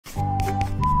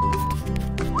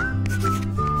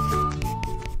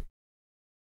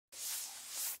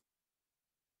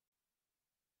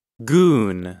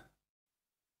Goon,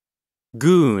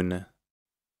 goon,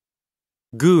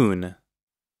 goon.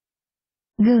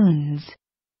 Goons.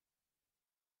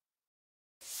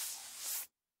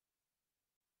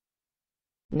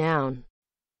 Noun.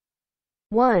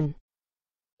 1.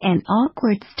 An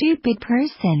awkward, stupid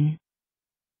person.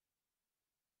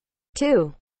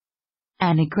 2.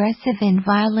 An aggressive and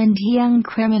violent young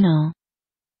criminal.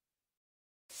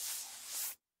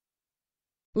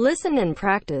 Listen and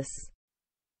practice.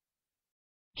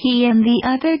 He and the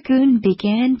other goon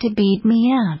began to beat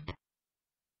me up.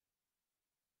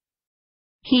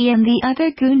 He and the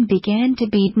other goon began to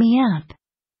beat me up.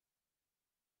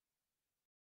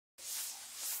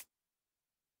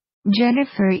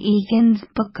 Jennifer Egan's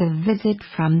book A Visit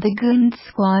from the Goon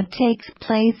Squad takes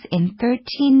place in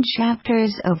 13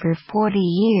 chapters over 40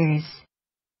 years.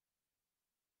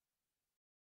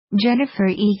 Jennifer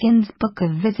Egan's book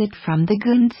A Visit from the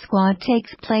Goon Squad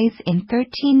takes place in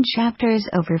 13 chapters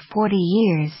over 40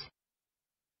 years.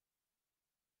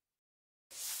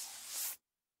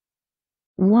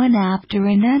 One after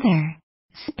another,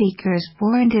 speakers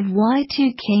warned of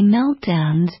Y2K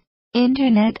meltdowns,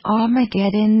 Internet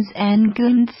Armageddons and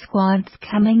Goon Squads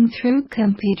coming through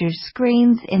computer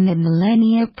screens in the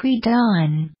millennia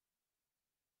pre-dawn.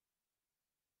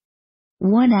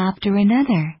 One after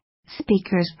another,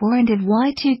 speakers warned of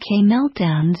Y2K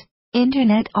meltdowns,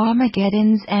 Internet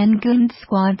Armageddons and Goon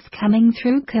Squads coming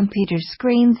through computer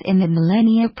screens in the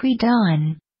millennia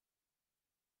pre-dawn.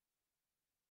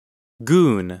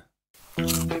 Goon.